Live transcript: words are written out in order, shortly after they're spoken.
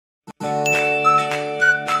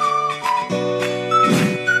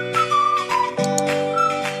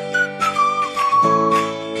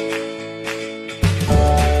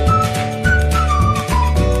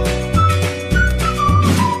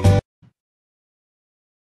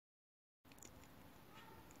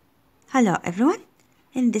Hello everyone,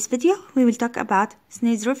 in this video we will talk about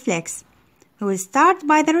sneeze reflex. We will start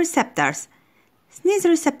by the receptors. Sneeze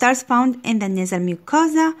receptors found in the nasal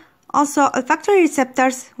mucosa. Also, olfactory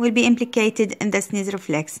receptors will be implicated in the sneeze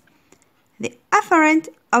reflex. The afferent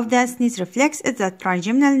of the sneeze reflex is the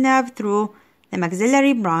trigeminal nerve through the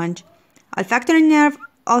maxillary branch. Olfactory nerve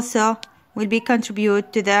also will be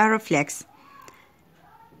contribute to the reflex.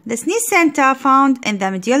 The sneeze center found in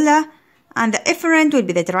the medulla, and the efferent will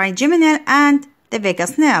be the trigeminal and the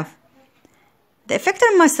vagus nerve. The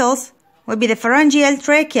effector muscles will be the pharyngeal,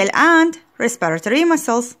 tracheal, and respiratory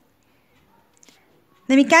muscles.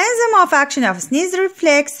 The mechanism of action of sneeze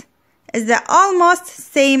reflex is the almost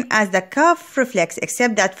same as the cough reflex,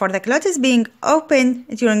 except that for the glottis being open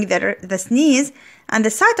during the sneeze and the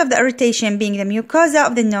site of the irritation being the mucosa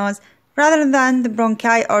of the nose rather than the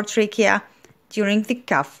bronchi or trachea during the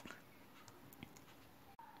cough.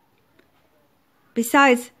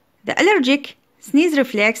 Besides the allergic sneeze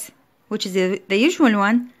reflex, which is the usual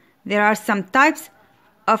one, there are some types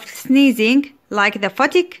of sneezing like the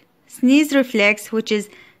photic sneeze reflex, which is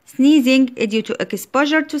sneezing due to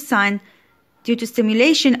exposure to sun due to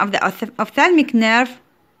stimulation of the ophthalmic nerve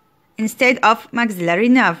instead of maxillary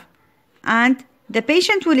nerve, and the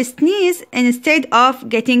patient will sneeze instead of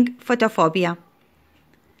getting photophobia.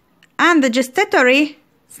 And the gustatory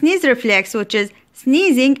sneeze reflex, which is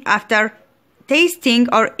sneezing after tasting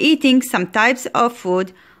or eating some types of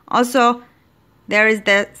food. Also, there is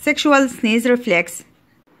the sexual sneeze reflex.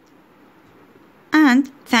 And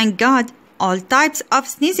thank God, all types of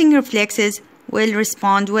sneezing reflexes will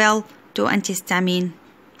respond well to antihistamine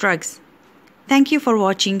drugs. Thank you for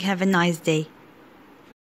watching. Have a nice day.